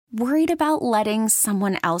Worried about letting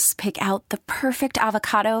someone else pick out the perfect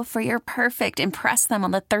avocado for your perfect impress them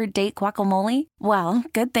on the third date guacamole? Well,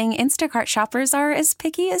 good thing Instacart shoppers are as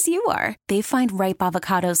picky as you are. They find ripe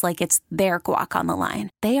avocados like it's their guac on the line.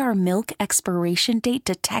 They are milk expiration date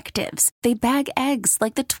detectives. They bag eggs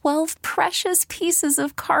like the 12 precious pieces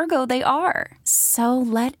of cargo they are. So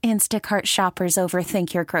let Instacart shoppers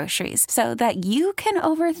overthink your groceries so that you can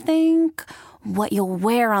overthink what you'll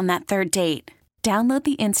wear on that third date. Download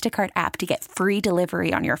the Instacart app to get free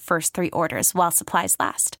delivery on your first 3 orders while supplies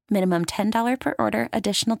last. Minimum $10 per order.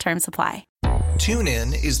 Additional terms apply.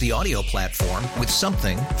 TuneIn is the audio platform with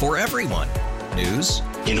something for everyone. News.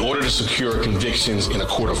 In order to secure convictions in a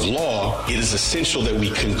court of law, it is essential that we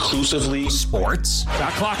conclusively. Sports.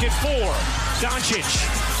 Got clock at 4.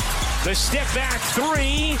 Doncic. The step back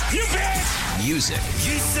 3. You bet. Music.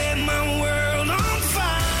 You set my world on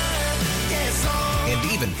fire.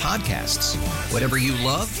 And even podcasts. Whatever you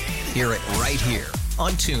love, hear it right here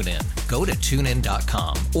on TuneIn. Go to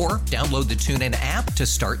TuneIn.com or download the TuneIn app to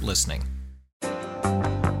start listening.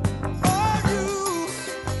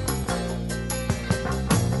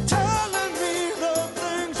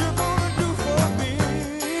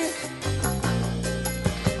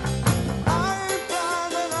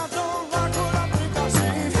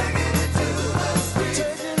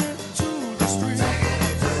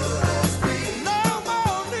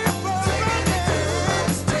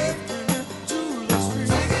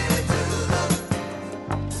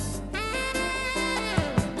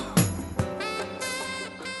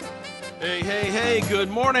 Good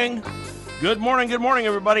morning. Good morning,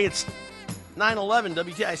 everybody. It's 9/11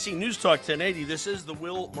 WTIC News Talk 1080. This is the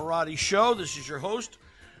Will Marotti Show. This is your host,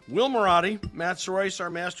 Will Marotti, Matt Soroyce, our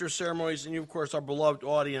master of ceremonies, and you, of course, our beloved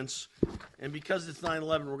audience. And because it's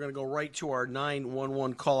 9/11, we're going to go right to our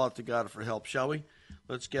 911 call out to God for help, shall we?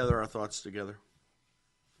 Let's gather our thoughts together.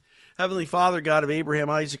 Heavenly Father, God of Abraham,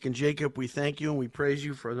 Isaac, and Jacob, we thank you and we praise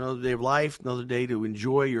you for another day of life, another day to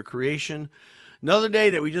enjoy your creation. Another day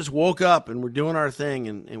that we just woke up and we're doing our thing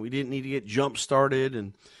and we didn't need to get jump started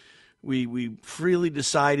and we freely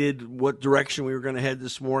decided what direction we were going to head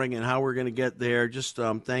this morning and how we're going to get there. Just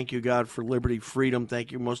thank you, God, for liberty, freedom.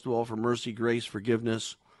 Thank you most of all for mercy, grace,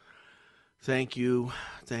 forgiveness. Thank you,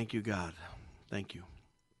 God. Thank you.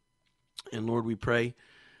 And Lord, we pray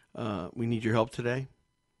we need your help today.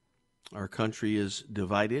 Our country is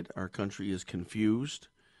divided. Our country is confused.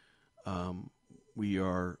 We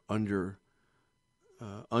are under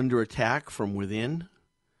attack from within.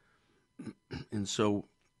 And so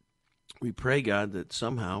we pray, God, that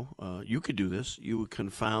somehow you could do this. You would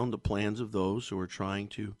confound the plans of those who are trying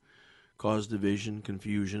to cause division,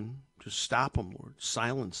 confusion. Just stop them, Lord.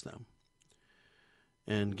 Silence them.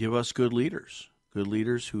 And give us good leaders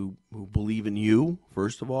who believe in you,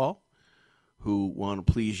 first of all, who want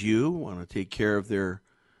to please you, want to take care of their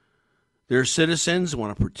citizens,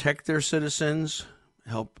 want to protect their citizens,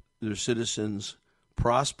 help their citizens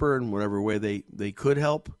prosper in whatever way they could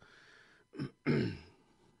help. And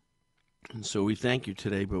so we thank you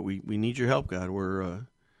today, but we need your help, God.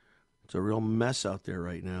 It's a real mess out there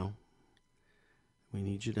right now. We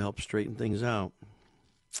need you to help straighten things out.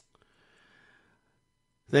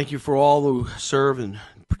 Thank you for all who serve and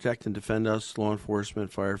protect and defend us, law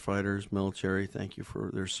enforcement, firefighters, military. Thank you for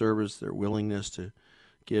their service, their willingness to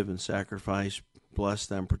give and sacrifice. Bless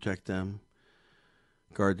them, protect them.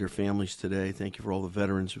 Guard their families today. Thank you for all the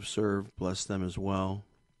veterans who've served. Bless them as well.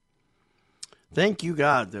 Thank you,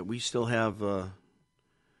 God, that we still have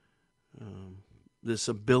this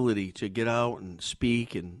ability to get out and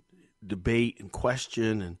speak and debate and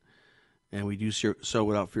question, and we do so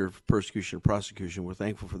without fear of persecution and prosecution. We're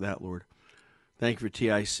thankful for that, Lord. Thank you for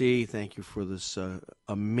TIC. Thank you for this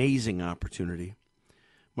amazing opportunity. I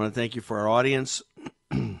want to thank you for our audience.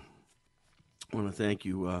 I want to thank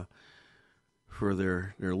you for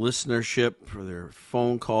their listenership, for their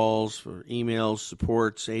phone calls, for emails,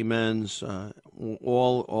 supports, amens,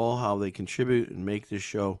 all how they contribute and make this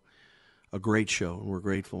show a great show. And we're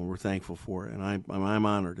grateful and we're thankful for it. And I'm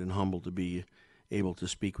honored and humbled to be able to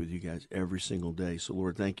speak with you guys every single day. So,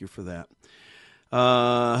 Lord, thank you for that.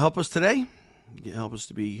 Help us today. Help us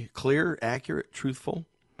to be clear, accurate, truthful,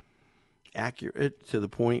 accurate to the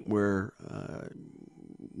point where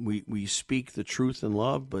we speak the truth in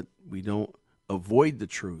love, but we don't avoid the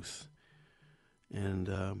truth. And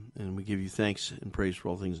we give you thanks and praise for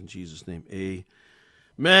all things in Jesus' name.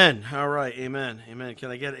 Amen. All right. Amen. Amen.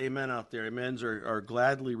 Can I get amen out there? Amens are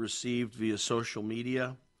gladly received via social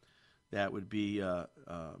media. That would be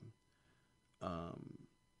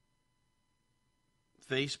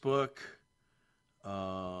Facebook,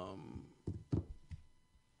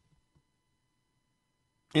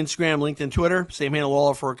 Instagram, LinkedIn, Twitter, same handle,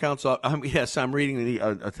 all 4 accounts. Yes, I'm reading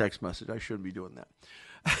a text message. I shouldn't be doing that.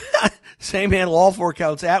 Same handle, all 4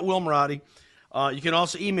 accounts, at Will Marotti. You can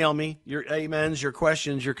also email me your amens, your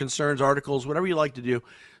questions, your concerns, articles, whatever you like to do.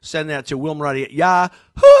 Send that to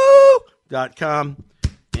willmarotti@yahoo.com.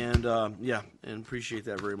 And, and appreciate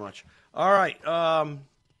that very much. All right.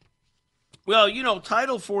 Well,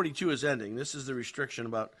 Title 42 is ending. This is the restriction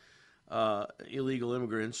about illegal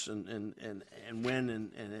immigrants and when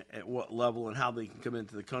and at what level and how they can come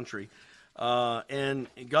into the country. And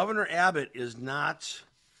Governor Abbott is not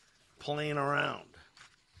playing around.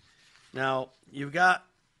 Now, you've got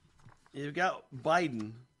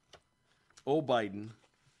Biden, Biden,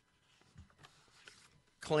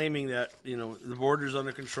 claiming that, the border's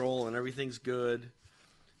under control and everything's good.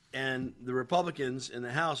 And the Republicans in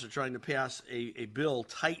the House are trying to pass a bill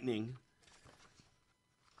tightening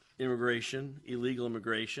immigration, illegal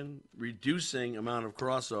immigration, reducing amount of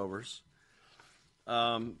crossovers.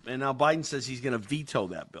 And now Biden says he's going to veto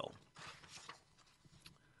that bill.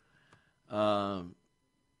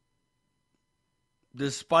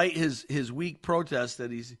 Despite his weak protest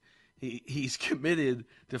that he's committed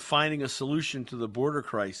to finding a solution to the border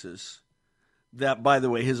crisis that, by the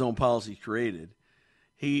way, his own policy created,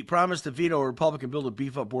 he promised to veto a Republican bill to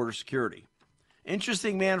beef up border security.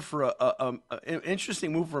 Interesting man for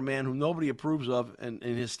interesting move for a man who nobody approves of and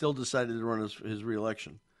has still decided to run his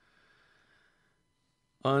reelection.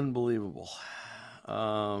 Unbelievable.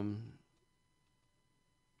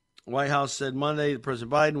 White House said Monday that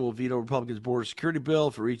President Biden will veto Republicans' border security bill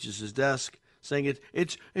if it reaches his desk, saying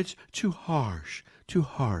it's too harsh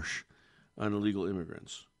on illegal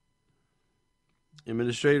immigrants.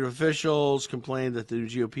 Administrative officials complained that the new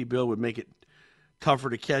GOP bill would make it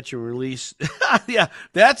tougher to catch and release. Yeah,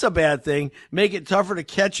 that's a bad thing. Make it tougher to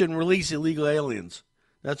catch and release illegal aliens.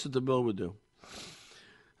 That's what the bill would do.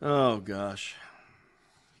 Oh gosh,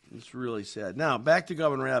 it's really sad. Now back to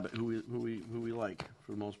Governor Abbott, who we like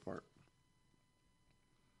for the most part.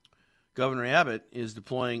 Governor Abbott is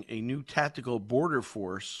deploying a new tactical border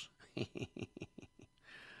force.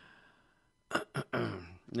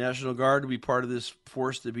 National Guard will be part of this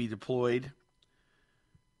force to be deployed.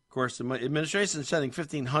 Of course, the administration is sending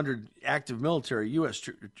 1,500 active military U.S.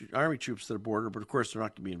 Army troops to the border, but of course they're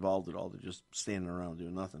not going to be involved at all. They're just standing around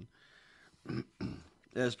doing nothing.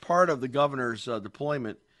 As part of the governor's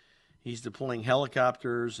deployment, he's deploying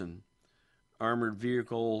helicopters and armored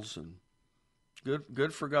vehicles, and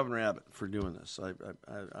good for Governor Abbott for doing this.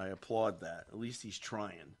 I applaud that. At least he's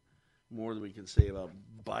trying. More than we can say about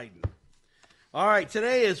Biden. All right,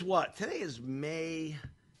 today is what? Today is May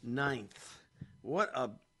 9th. What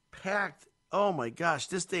a packed, oh my gosh,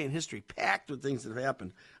 this day in history, packed with things that have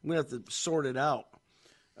happened. I'm going to have to sort it out.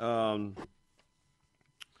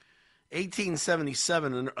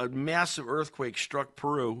 1877, a massive earthquake struck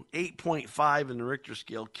Peru, 8.5 in the Richter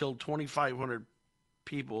scale, killed 2,500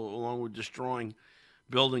 people, along with destroying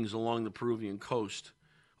buildings along the Peruvian coast.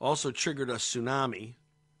 Also triggered a tsunami.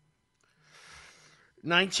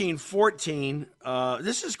 1914,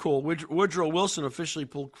 this is cool. Woodrow Wilson officially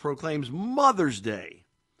proclaims Mother's Day.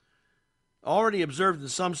 Already observed in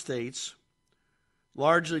some states,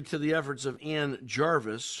 largely to the efforts of Ann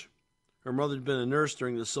Jarvis. Her mother had been a nurse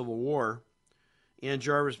during the Civil War. Ann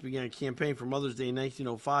Jarvis began a campaign for Mother's Day in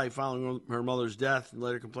 1905 following her mother's death, and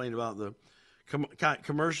later complained about the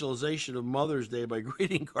commercialization of Mother's Day by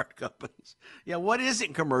greeting card companies. Yeah, what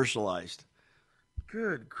isn't commercialized?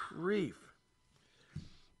 Good grief.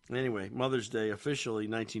 Anyway, Mother's Day officially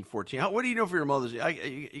 1914. What do you do for your Mother's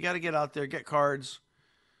Day? You got to get out there, get cards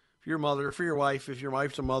for your mother, for your wife, if your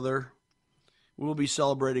wife's a mother. We'll be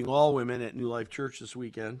celebrating all women at New Life Church this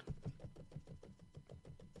weekend.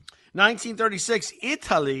 1936,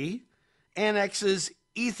 Italy annexes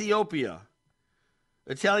Ethiopia.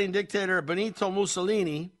 Italian dictator Benito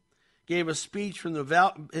Mussolini gave a speech from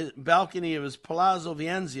the balcony of his Palazzo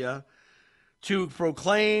Venezia to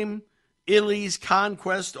proclaim Italy's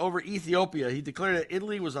conquest over Ethiopia. He declared that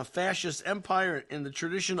Italy was a fascist empire in the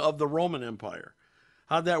tradition of the Roman Empire.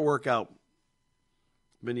 How'd that work out,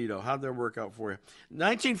 Benito? How'd that work out for you?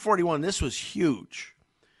 1941, this was huge.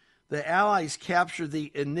 The Allies captured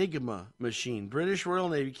the Enigma machine. British Royal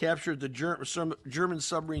Navy captured the German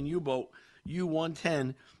submarine U-boat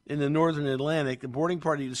U-110 in the northern Atlantic. The boarding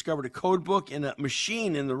party discovered a code book and a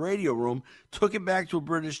machine in the radio room, took it back to a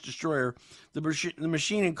British destroyer. The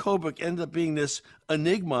machine and code book ended up being this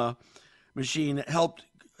Enigma machine that helped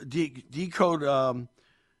decode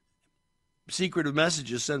secretive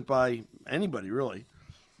messages sent by anybody, really.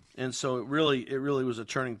 And so it really was a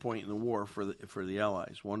turning point in the war for the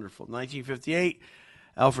Allies. Wonderful. 1958,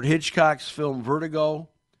 Alfred Hitchcock's film Vertigo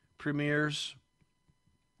premieres.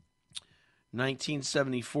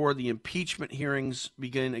 1974, the impeachment hearings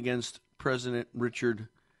begin against President Richard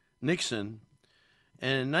Nixon.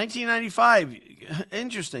 And in 1995,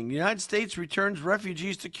 interesting, the United States returns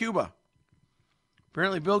refugees to Cuba.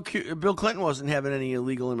 Apparently, Bill Clinton wasn't having any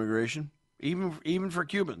illegal immigration, even for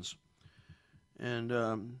Cubans. And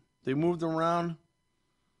they moved them around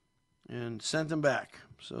and sent them back.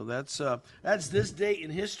 So that's this date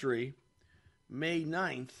in history, May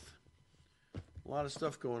 9th. A lot of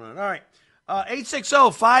stuff going on. All right.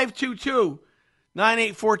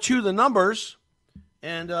 860-522-9842, the numbers.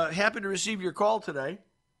 And happy to receive your call today.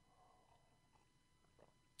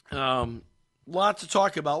 Lots to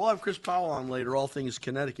talk about. We'll have Chris Powell on later, all things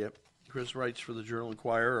Connecticut. Chris writes for the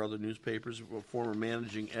Journal-Enquirer or other newspapers, a former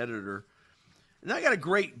managing editor. And I got a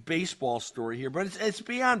great baseball story here, but it's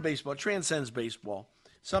beyond baseball. It transcends baseball,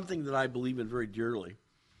 something that I believe in very dearly.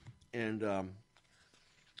 And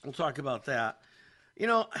we'll talk about that. You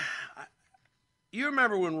know, you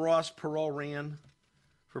remember when Ross Perot ran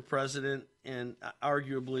for president, and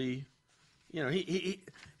arguably, you know, he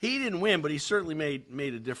didn't win, but he certainly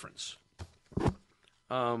made a difference.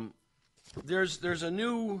 There's a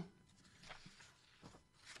new,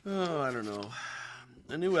 I don't know,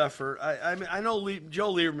 a new effort. I know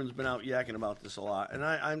Joe Lieberman's been out yakking about this a lot, and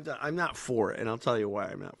I'm not for it, and I'll tell you why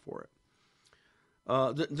I'm not for it.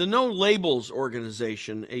 The No Labels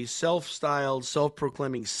organization, a self-styled,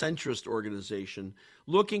 self-proclaiming centrist organization,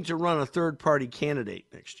 looking to run a third-party candidate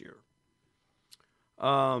next year.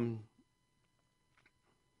 No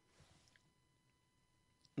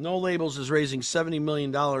Labels is raising $70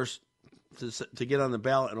 million to get on the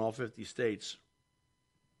ballot in all 50 states.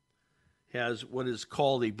 Has what is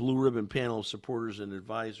called a blue ribbon panel of supporters and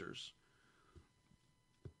advisors.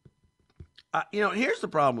 Here's the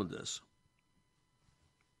problem with this.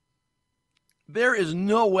 There is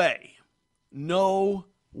no way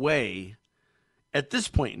at this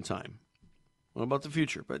point in time, what about the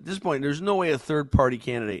future? But at this point, there's no way a third-party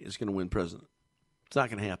candidate is going to win president. It's not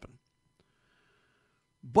going to happen.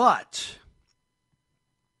 But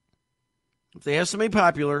if they have somebody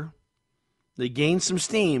popular, they gain some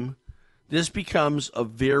steam, this becomes a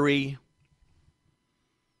very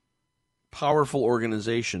powerful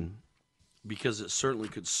organization because it certainly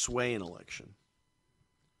could sway an election.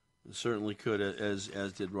 It certainly could, as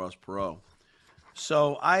did Ross Perot.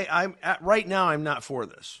 So right now I'm not for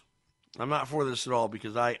this. I'm not for this at all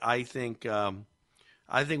because I think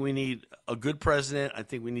we need a good president. I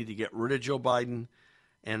think we need to get rid of Joe Biden,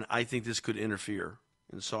 and I think this could interfere.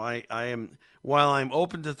 And so I am, while I'm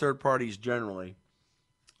open to third parties generally,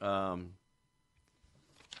 I'm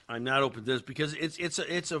not open to this because it's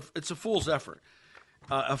a fool's effort.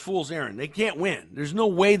 A fool's errand. They can't win. There's no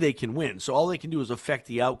way they can win. So all they can do is affect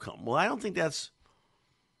the outcome. Well, I don't think that's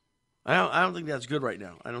good right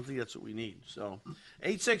now. I don't think that's what we need. So,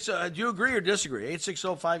 860. Do you agree or disagree?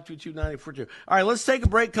 860-522-9842. All right, let's take a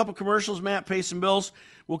break. Couple commercials. Matt, pay some bills.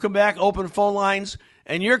 We'll come back. Open phone lines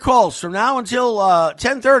and your calls from now until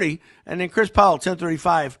 10:30, and then Chris Powell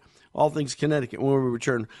 10:35. All things Connecticut when we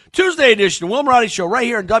return. Tuesday edition, Will Marotti Show, right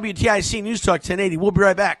here on WTIC News Talk 1080. We'll be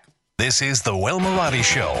right back. This is the Will Marotti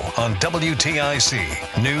Show on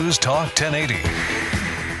WTIC News Talk 1080.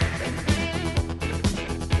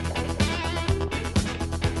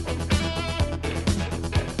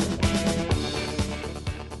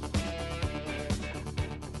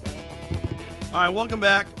 All right, welcome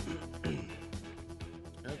back.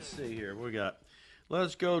 Let's see here. What we got?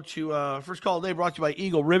 Let's go to first call of the day brought to you by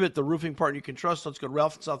Eagle Rivet, the roofing partner you can trust. Let's go to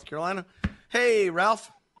Ralph in South Carolina. Hey,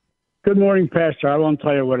 Ralph. Good morning, Pastor. I won't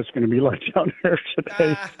tell you what it's going to be like down there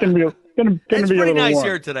today. It's going to be pretty nice warm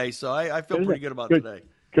here today, so I feel pretty good about today.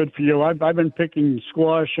 Good for you. I've been picking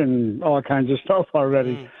squash and all kinds of stuff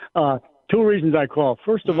already. Two reasons I call.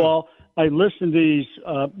 First of all, I listen to these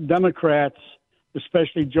Democrats,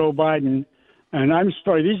 especially Joe Biden, and I'm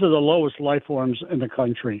sorry, these are the lowest life forms in the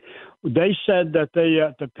country. They said that they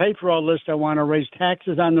to pay for all this, they want to raise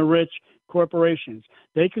taxes on the rich corporations.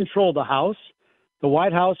 They control the House, the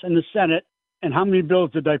White House, and the Senate. And how many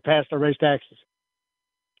bills did they pass to raise taxes?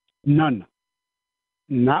 None.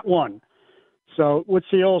 Not one. So what's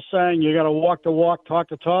the old saying? You got to walk the walk, talk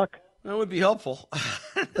the talk? That would be helpful.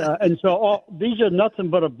 And so these are nothing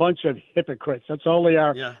but a bunch of hypocrites. That's all they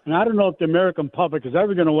are. Yeah. And I don't know if the American public is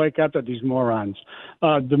ever going to wake up to these morons.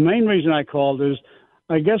 The main reason I called is,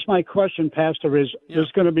 I guess my question, Pastor, is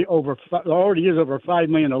there's going to be already is over 5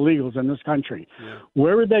 million illegals in this country. Yeah.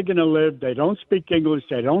 Where are they going to live? They don't speak English.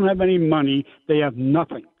 They don't have any money. They have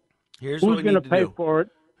nothing. Who's going to pay for it?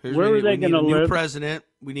 Where are they going to live? We need a new president.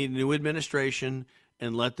 We need a new administration,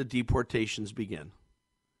 and let the deportations begin.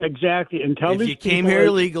 Exactly. And tell if these you came people here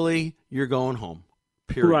illegally, you're going home.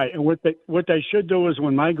 Period. Right. And what they should do is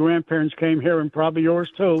when my grandparents came here, and probably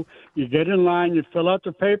yours too, you get in line, you fill out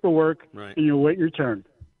the paperwork, Right. and you wait your turn.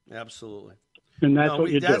 Absolutely. And that's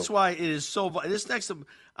what you That's do. why it is so. This next,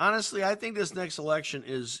 honestly, I think this next election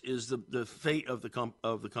is the fate of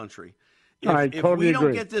the country. If we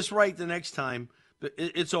don't get this right the next time,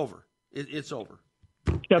 it's over. It's over.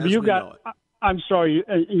 Yeah, but I'm sorry,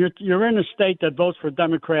 you're in a state that votes for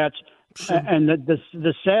Democrats, and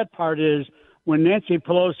the sad part is when Nancy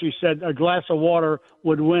Pelosi said a glass of water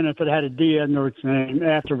would win if it had a D under its name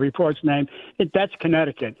after report's name. That's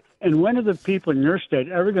Connecticut. And when are the people in your state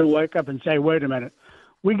ever going to wake up and say, "Wait a minute,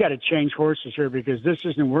 we got to change horses here because this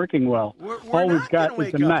isn't working well"? We're All not we've got going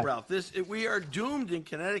is to a wake mess. up, Ralph. We are doomed in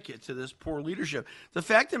Connecticut to this poor leadership. The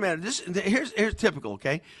fact of the matter, here's typical.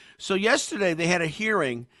 Okay, so yesterday they had a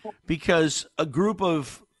hearing because a group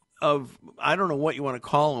of I don't know what you want to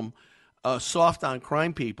call them, soft on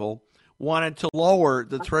crime people wanted to lower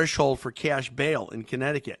the threshold for cash bail in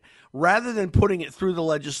Connecticut. Rather than putting it through the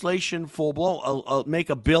legislation full blown,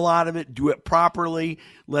 make a bill out of it, do it properly,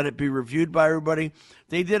 let it be reviewed by everybody,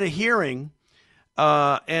 they did a hearing,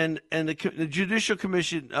 and the Judicial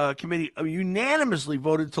Commission committee unanimously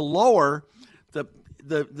voted to lower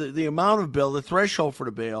the amount of bail, the threshold for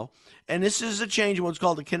the bail. And this is a change in what's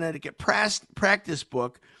called the Connecticut Practice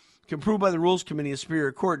Book, approved by the Rules Committee of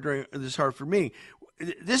Superior Court during this Hartford meeting.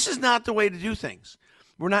 This is not the way to do things.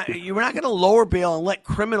 You're not going to lower bail and let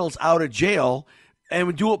criminals out of jail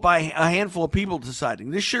and do it by a handful of people deciding.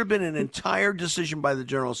 This should have been an entire decision by the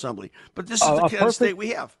General Assembly. But this is the kind of state we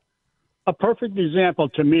have. A perfect example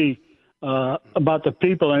to me about the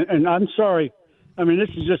people, and I'm sorry. I mean, this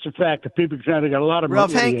is just a fact. The people kind of got a lot of.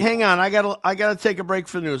 Ralph, hang on. I got to take a break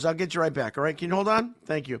for the news. I'll get you right back. All right, can you hold on?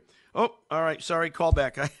 Thank you. Oh, all right. Sorry, call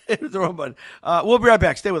back. I hit the wrong button. We'll be right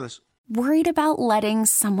back. Stay with us. Worried about letting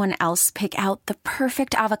someone else pick out the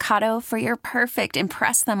perfect avocado for your perfect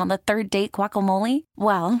impress them on the third date guacamole?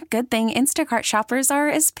 Well, good thing Instacart shoppers are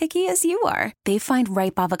as picky as you are. They find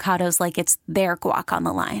ripe avocados like it's their guac on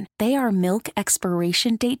the line. They are milk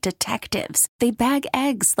expiration date detectives. They bag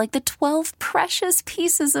eggs like the 12 precious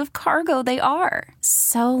pieces of cargo they are.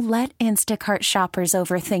 So let Instacart shoppers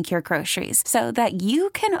overthink your groceries so that you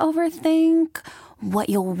can overthink what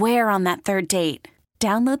you'll wear on that third date.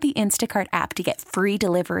 Download the Instacart app to get free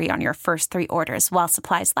delivery on your first 3 orders while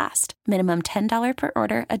supplies last. Minimum $10 per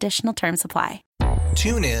order. Additional terms apply.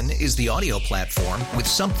 TuneIn is the audio platform with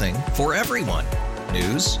something for everyone.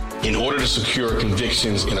 News. In order to secure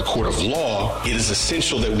convictions in a court of law, it is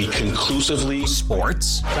essential that we conclusively.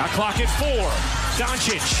 Sports. Shot clock at 4.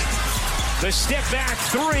 Doncic. The step back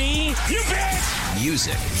 3. You bet.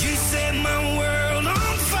 Music. You set my world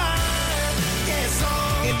on fire.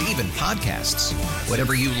 And even podcasts.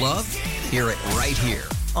 Whatever you love, hear it right here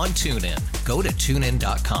on TuneIn. Go to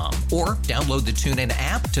TuneIn.com or download the TuneIn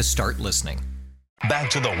app to start listening.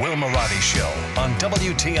 Back to the Will Marotti Show on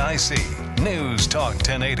WTIC News Talk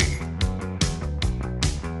 1080.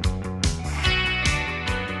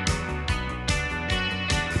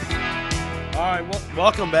 All right, well,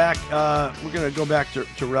 welcome back. We're going to go back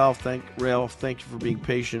to Ralph. Thank you for being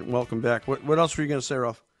patient. Welcome back. What else were you going to say,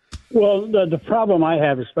 Ralph? Well, the problem I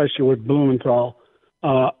have, especially with Blumenthal,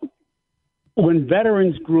 when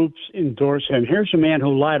veterans groups endorse him, here's a man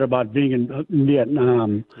who lied about being in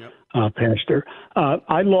Vietnam, Pastor.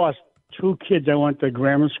 I lost 2 kids I went to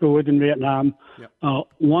grammar school with in Vietnam. Yep.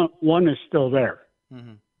 One is still there.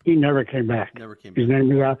 Mm-hmm. He never came back. His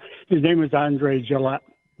name was Andre Gillette.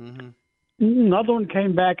 Mm-hmm. Another one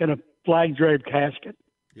came back in a flag-draped casket.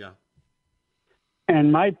 Yeah.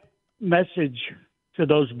 And my message to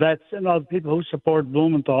those vets and other people who support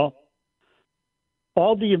Blumenthal,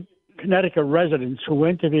 all the Connecticut residents who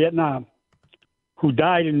went to Vietnam, who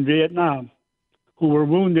died in Vietnam, who were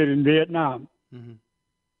wounded in Vietnam,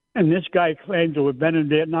 and this guy claimed to have been in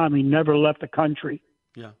Vietnam. He never left the country.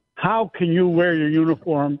 Yeah. How can you wear your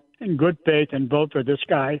uniform in good faith and vote for this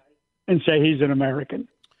guy and say he's an American?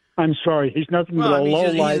 I'm sorry, he's nothing but a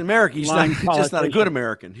low-life. He's American. He's just not a good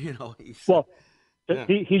American. You know.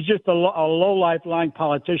 He's just a low-life lying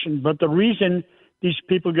politician. But the reason these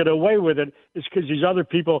people get away with it is because these other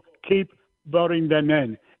people keep voting them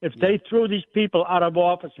in. If they threw these people out of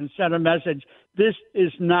office and sent a message, this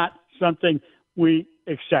is not something we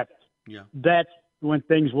accept. Yeah. That's when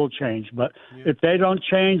things will change. But if they don't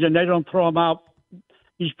change and they don't throw them out,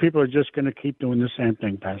 these people are just going to keep doing the same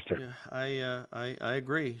thing, Pastor. Yeah, I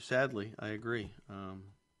agree. Sadly, I agree.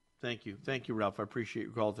 Thank you, Ralph. I appreciate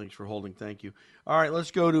your call. Thanks for holding. Thank you. All right,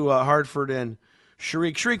 let's go to Hartford and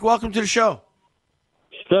Sharik. Sharik, welcome to the show.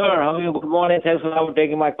 Sir, how are you? Good morning. Thanks a lot for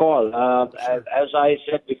taking my call. As I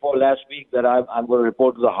said before last week, that I'm going to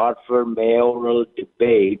report to the Hartford mayoral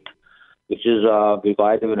debate, which is because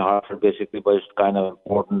I live in Hartford basically, but it's kind of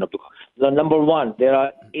important. The number one, there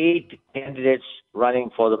are 8 candidates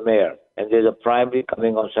running for the mayor, and there's a primary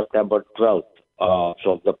coming on September 12th.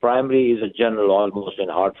 So the primary is a general almost in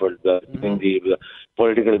Hartford, doing the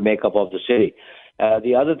political makeup of the city.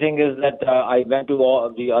 The other thing is that I went to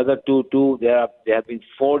all the other two. There have been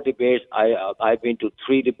 4 debates. I've been to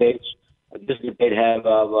 3 debates. This debate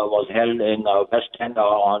was held in West End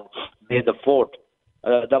on May the 4th.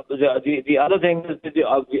 The other thing is the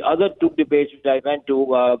other 2 debates which I went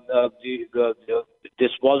to,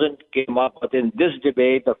 this came up, but in this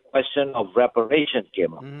debate the question of reparation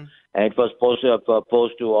came up, and it was posed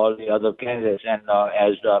to all the other candidates. And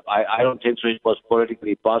I don't think so. It was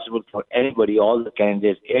politically possible for anybody, all the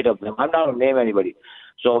candidates, 8 of them. I'm not going to name anybody.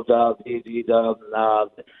 So all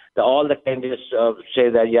the candidates say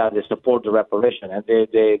that they support the reparation, and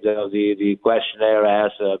the questionnaire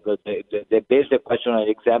asks they base the question on an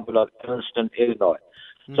example of Evanston, Illinois.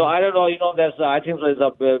 So I don't know. I think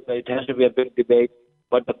it has to be a big debate,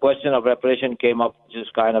 but the question of reparation came up, which is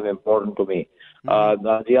kind of important to me.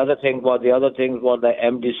 The other thing was the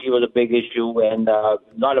MDC was a big issue, and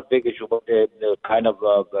not a big issue, but kind of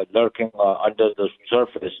lurking under the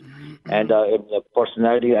surface, and the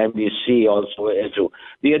personality of MDC also an issue.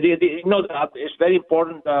 It's very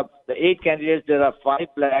important. The 8 candidates, there are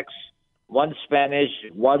 5 blacks, 1 Spanish,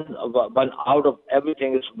 one out of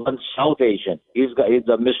everything is 1 South Asian. He's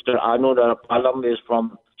the Mr. Anu Palam is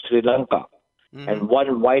from Sri Lanka. And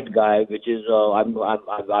 1 white guy, which is I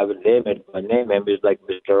will name him is like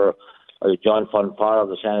Mr. John Fonfara of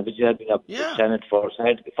the Senate, which has been a Senate for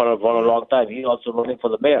a long time. He's also running for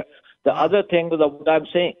the mayor. The other thing,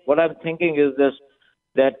 what I'm thinking is this,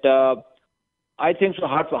 that I think so.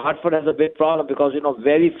 Hartford has a big problem because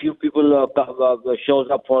very few people shows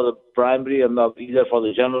up for the primary, and either for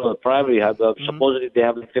the general or primary. Supposedly they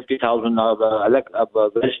have like 50,000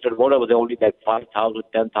 registered voters, but they only like 5,000,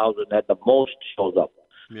 10,000 at the most shows up.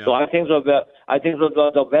 Yeah. So I think so. The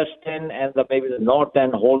West End and maybe the North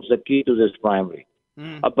End holds the key to this primary.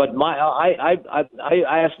 But I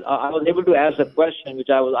was able to ask a question which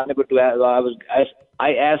I was unable to ask.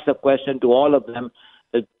 I asked a question to all of them.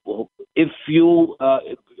 If you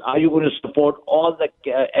are you going to support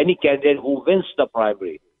any candidate who wins the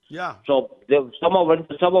primary? Yeah. So some of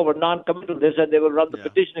were non-committal. They said they will run the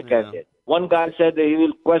petitioner candidate. One guy said that he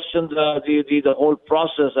will question the whole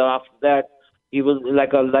process, and after that he will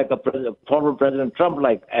like a former President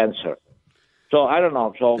Trump-like answer. So I don't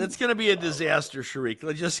know. So it's going to be a disaster, Sharik.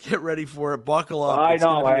 Let's just get ready for it. Buckle up. I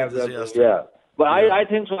know. I have disaster. Yeah. But I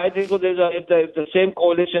think so. I think so. If the same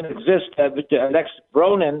coalition exists with Alex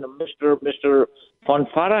Brown and Mr.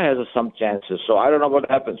 Fonfara has some chances. So I don't know what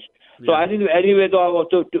happens. Yeah. So I think anyway, though,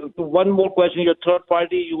 to one more question, your third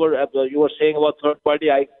party, you were saying about third party.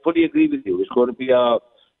 I fully agree with you. It's going to be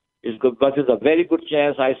but there's a very good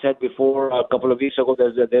chance. I said before a couple of weeks ago,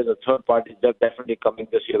 there's a third party definitely coming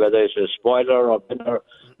this year, whether it's a spoiler or winner.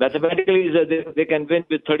 Mathematically, they can win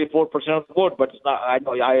with 34% of the vote, but it's not. I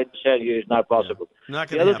understand it's not possible. Yeah, not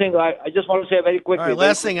the other thing, I just want to say very quickly. All right,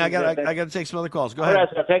 last thing, I got to take some other calls. Go ahead. All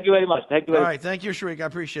right, sir. Thank you very much. All right, thank you, Sharik. I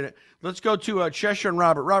appreciate it. Let's go to Cheshire and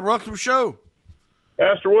Robert. Robert, welcome to the show.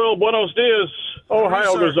 Pastor Will, buenos dias.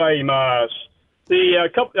 Ohio gozaimasu. I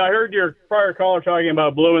heard your prior caller talking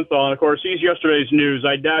about Blumenthal, and of course, he's yesterday's news.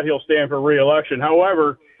 I doubt he'll stand for re-election.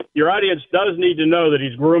 However, your audience does need to know that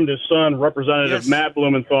he's groomed his son, Representative Matt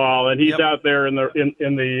Blumenthal, and he's out there in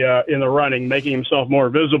the running, making himself more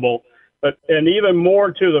visible. And even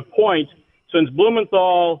more to the point, since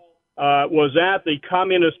Blumenthal was at the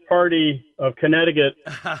Communist Party of Connecticut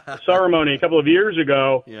ceremony a couple of years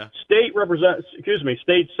ago, State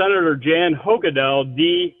Senator Jan Hogadell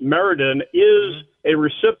D. Meriden is a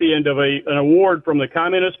recipient of an award from the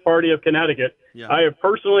Communist Party of Connecticut. Yeah. I have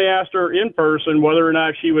personally asked her in person whether or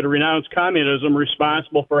not she would renounce communism,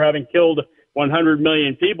 responsible for having killed 100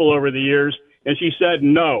 million people over the years, and she said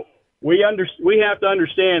no. We have to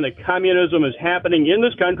understand that communism is happening in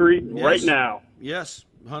this country right now. Yes.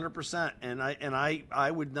 100%, and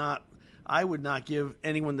I would not give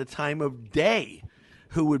anyone the time of day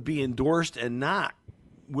who would be endorsed and not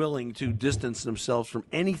willing to distance themselves from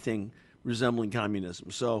anything resembling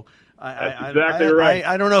communism. So that's exactly right.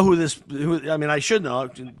 I don't know who I mean, I should know.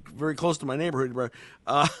 I'm very close to my neighborhood, but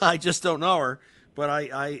I just don't know her. But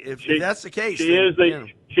if that's the case, she's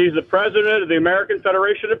the president of the American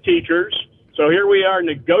Federation of Teachers. So here we are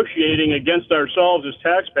negotiating against ourselves as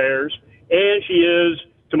taxpayers, and she is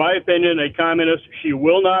to my opinion, a communist. She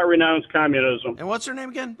will not renounce communism. And what's her name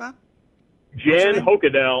again, Bob? Jan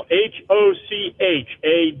Hochadel,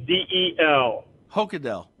 Hochadel.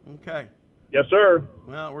 Hochadel. Okay. Yes, sir.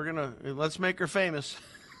 Well, let's make her famous.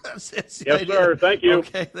 That's the yes, idea. Sir. Thank you.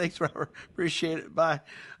 Okay, thanks, Robert. Appreciate it. Bye.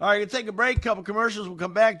 All right, we'll take a break. Couple commercials. We'll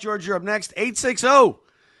come back. George, you're up next.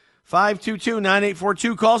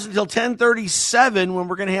 860-522-9842. Calls until 10:37 when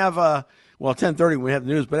we're going to have 10:30 when we have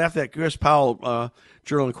the news. But after that, Chris Powell,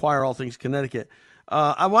 Journal Inquirer, All Things Connecticut.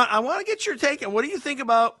 I want to get your take on what do you think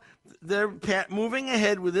about they're moving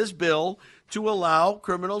ahead with this bill to allow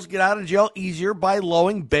criminals to get out of jail easier by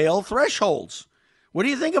lowering bail thresholds. What do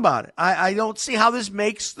you think about it? I don't see how this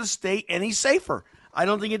makes the state any safer. I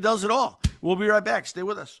don't think it does at all. We'll be right back. Stay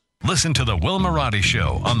with us. Listen to The Will Marotti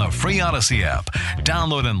Show on the free Odyssey app.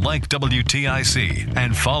 Download and like WTIC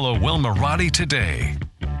and follow Will Marotti today.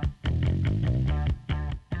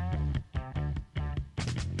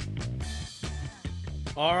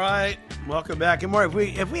 All right, welcome back. And more,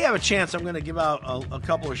 if we have a chance, I'm going to give out a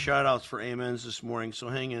couple of shout outs for amens this morning. So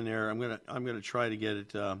hang in there. I'm gonna try to get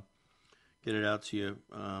it out to you.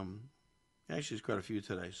 Actually, there's quite a few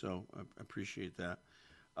today, so I appreciate that.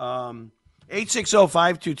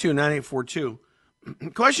 860-522-9842.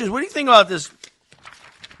 Question is, what do you think about this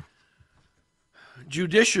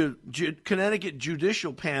Connecticut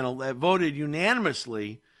judicial panel that voted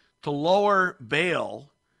unanimously to lower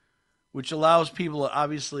bail, which allows people to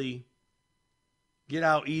obviously get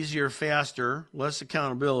out easier, faster, less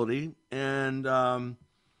accountability, and I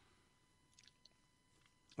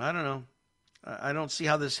don't know. I don't see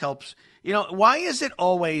how this helps. Why is it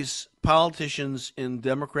always politicians in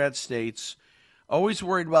Democrat states always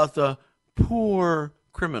worried about the poor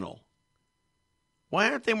criminal?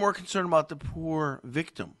 Why aren't they more concerned about the poor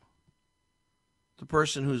victim, the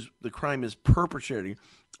person whose the crime is perpetrating?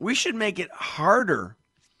 We should make it harder,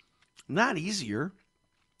 not easier,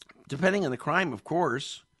 depending on the crime, of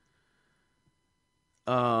course.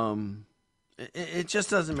 It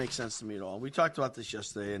just doesn't make sense to me at all. We talked about this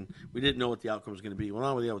yesterday, and we didn't know what the outcome was going to be. Well,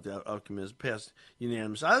 now we know what the outcome is. Passed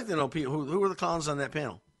unanimous. I'd like to know people who were the clowns on that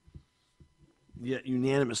panel. Yet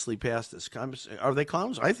unanimously passed this. Are they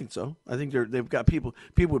clowns? I think so. I think they've got people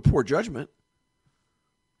with poor judgment.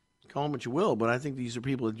 Call them what you will, but I think these are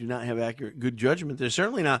people that do not have good judgment. They're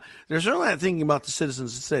certainly not thinking about the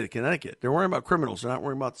citizens of the state of Connecticut. They're worrying about criminals. They're not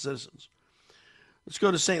worrying about the citizens. Let's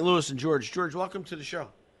go to St. Louis and George. George, welcome to the show.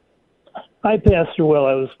 Hi, Pastor Will.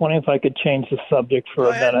 I was wondering if I could change the subject for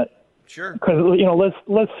a minute. Sure. Because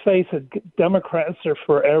let's face it, Democrats are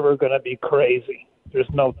forever going to be crazy. There's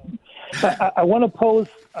no. I want to pose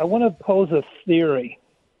a theory.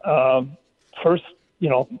 First,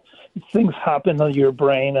 things happen to your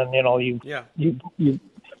brain, and you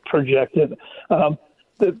project it.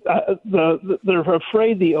 They're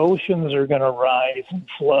afraid the oceans are going to rise and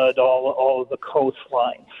flood all of the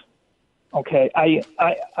coastlines. Okay, I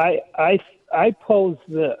pose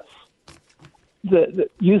this: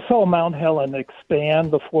 you saw Mount Helen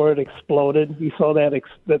expand before it exploded. You saw that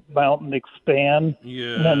mountain expand.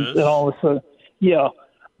 Yes. And then all of a sudden,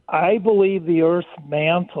 I believe the Earth's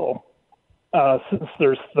mantle, since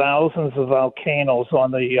there's thousands of volcanoes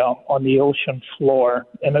on the ocean floor,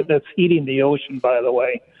 and that's heating the ocean, by the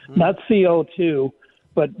way, not CO2,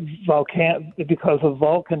 but because of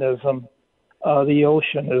volcanism. The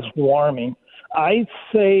ocean is warming. I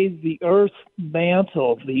say the Earth's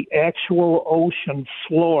mantle, the actual ocean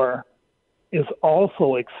floor, is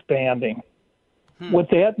also expanding.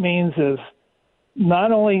 What that means is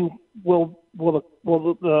not only will the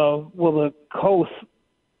coast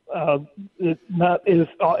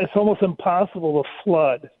it's almost impossible to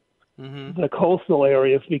flood the coastal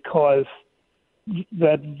areas because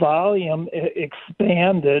that volume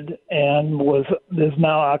expanded and is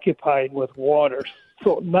now occupied with water.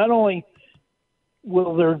 So not only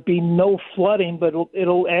will there be no flooding, but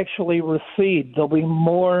it'll actually recede. There'll be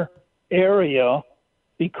more area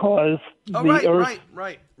because Earth.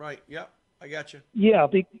 Right. Yep, I got you. Yeah,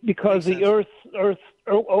 because the Earth's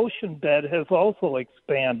ocean bed has also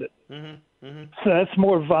expanded. So that's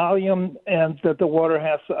more volume, and that the water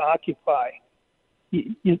has to occupy.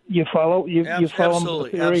 You follow? You follow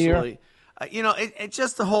the theory here? It's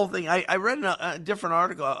just the whole thing. I read a different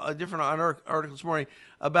article this morning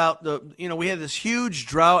about we had this huge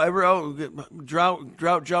drought in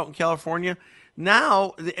California.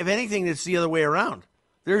 Now, if anything, it's the other way around.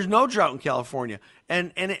 There's no drought in California,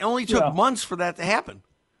 and it only took months for that to happen.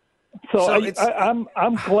 So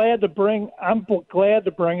I'm glad to bring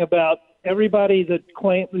about everybody that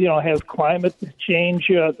has climate change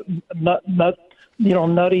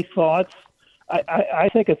nutty thoughts. I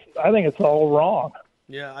think it's all wrong.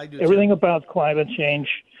 Yeah, I do. Everything about climate change.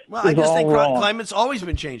 Well, I just think wrong. climate's always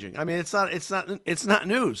been changing. I mean, it's not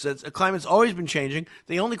news. Climate's always been changing.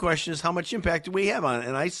 The only question is how much impact do we have on it?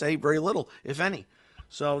 And I say very little, if any.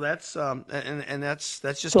 So that's and that's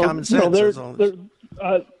just common sense.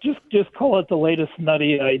 Just call it the latest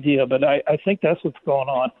nutty idea, but I think that's what's going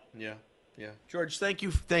on. Yeah. George, thank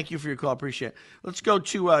you for your call. Appreciate it. Let's go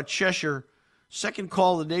to Cheshire. Second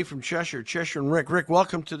call of the day from Cheshire. Cheshire and Rick. Rick,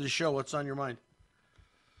 welcome to the show. What's on your mind?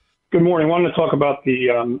 Good morning. I wanted to talk about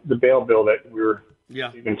the bail bill that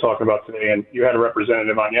we've been talking about today, and you had a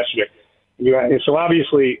representative on yesterday. So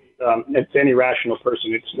obviously, to any rational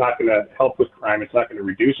person, it's not going to help with crime. It's not going to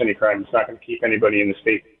reduce any crime. It's not going to keep anybody in the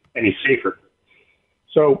state any safer.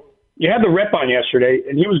 So you had the rep on yesterday,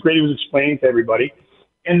 and he was great. He was explaining to everybody.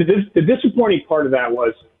 And the disappointing part of that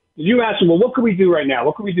was, you asked him, well, what can we do right now?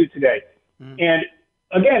 What can we do today? Mm-hmm. And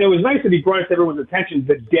again, it was nice that he brought it to everyone's attention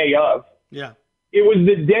the day of. Yeah. It was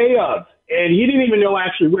the day of, and he didn't even know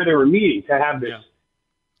actually where they were meeting to have this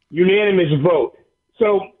unanimous vote.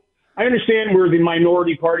 So I understand we're the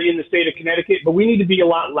minority party in the state of Connecticut, but we need to be a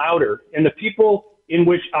lot louder. And the people in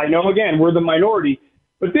which I know, again, we're the minority,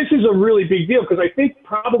 but this is a really big deal because I think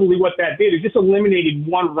probably what that did is just eliminated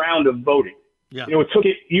one round of voting. Yeah.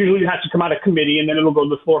 It usually has to come out of committee and then it'll go to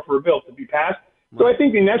the floor for a bill to be passed. Right. So I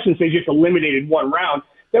think in essence, they just eliminated one round.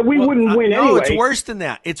 That we wouldn't win anyway. No, it's worse than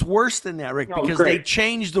that. It's worse than that, Rick, because they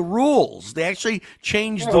changed the rules. They actually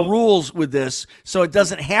changed the rules with this, so it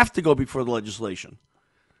doesn't have to go before the legislation.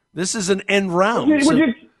 This is an end round.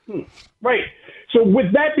 Right. So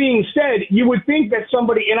with that being said, you would think that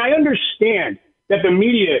somebody, and I understand that the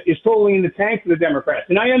media is totally in the tank for the Democrats,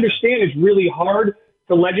 and I understand it's really hard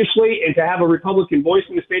to legislate and to have a Republican voice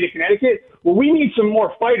in the state of Connecticut. Well, we need some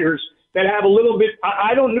more fighters that have a little bit,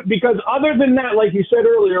 I don't, because other than that, like you said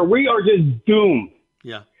earlier, we are just doomed.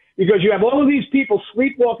 Yeah. Because you have all of these people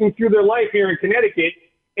sleepwalking through their life here in Connecticut,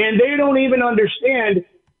 and they don't even understand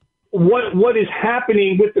what is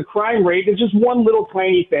happening with the crime rate. It's just one little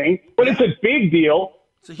tiny thing, but it's a big deal.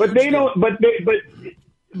 But they don't, but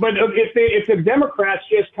if the Democrats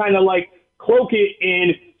just kind of like cloak it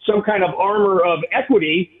in some kind of armor of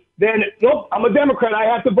equity, then, nope, I'm a Democrat,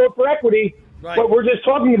 I have to vote for equity. Right. But we're just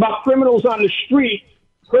talking about criminals on the street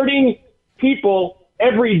hurting people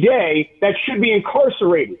every day that should be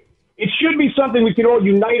incarcerated. It should be something we can all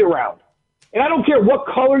unite around. And I don't care what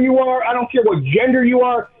color you are. I don't care what gender you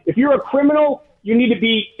are. If you're a criminal, you need to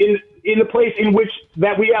be in the place in which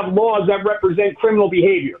that we have laws that represent criminal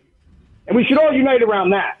behavior. And we should all unite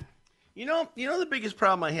around that. You know the biggest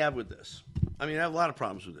problem I have with this? I mean, I have a lot of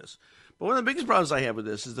problems with this. But one of the biggest problems I have with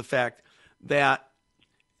this is the fact that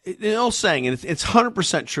the old saying, and it's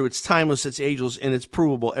 100% true, it's timeless, it's ageless, and it's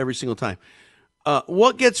provable every single time.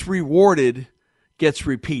 What gets rewarded gets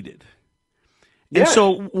repeated. And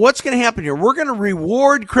so what's going to happen here? We're going to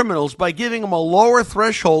reward criminals by giving them a lower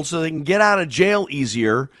threshold so they can get out of jail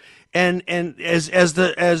easier. And as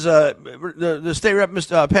the state rep,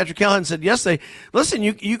 Mr. Patrick Callahan said yesterday, listen,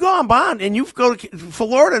 you go on bond and you go to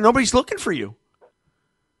Florida, nobody's looking for you.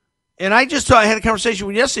 And I had a conversation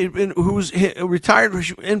with yesterday who's retired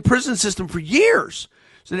in prison system for years.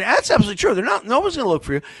 So that's absolutely true. Nobody's going to look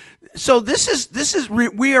for you. So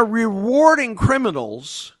we are rewarding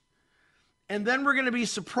criminals, and then we're going to be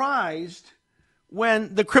surprised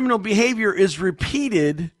when the criminal behavior is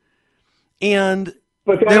repeated. And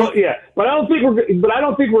but I don't think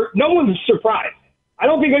we're. No one's surprised. I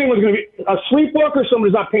don't think anyone's going to be a sleepwalker. Someone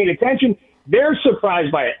who's not paying attention. They're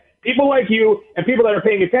surprised by it. People like you and people that are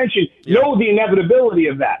paying attention know the inevitability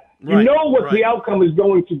of that. You know what the outcome is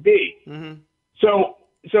going to be. Mm-hmm. So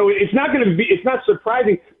it's not going to be. It's not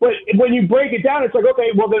surprising. But when you break it down, it's like,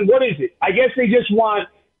 okay, well then what is it? I guess they just want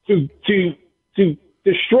to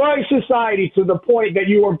destroy society to the point that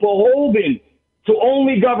you are beholden to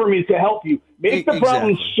only government to help you. Make the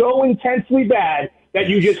problem so intensely bad that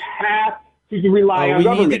you just have to rely on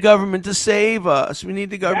government. We need the government to save us. We need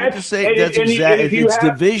the government to save. That's exactly. It's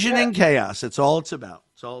division and chaos. That's all it's about.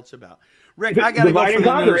 That's all it's about. Rick, I got to go for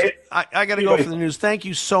the news. I got to go for the news. Thank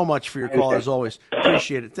you so much for your call, as always.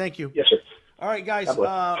 Appreciate it. Thank you. Yes, sir. All right, guys.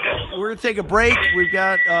 We're going to take a break. We've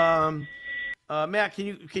got Matt.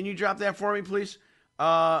 Can you drop that for me, please?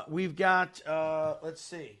 We've got. Let's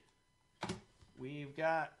see. We've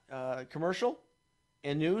got commercial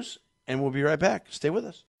and news, and we'll be right back. Stay with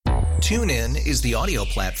us. TuneIn is the audio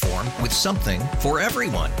platform with something for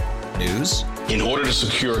everyone. News. In order to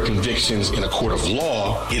secure convictions in a court of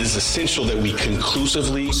law, it is essential that we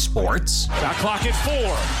conclusively. Sports. Shot clock at 4.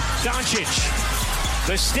 Doncic.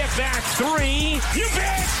 The step back 3. You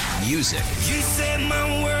bet. Music. You set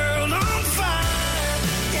my world on fire.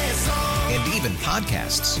 Yes, and and even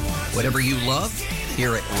podcasts. Whatever you love,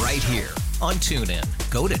 hear it right here on TuneIn.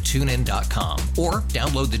 Go to TuneIn.com or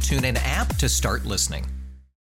download the TuneIn app to start listening.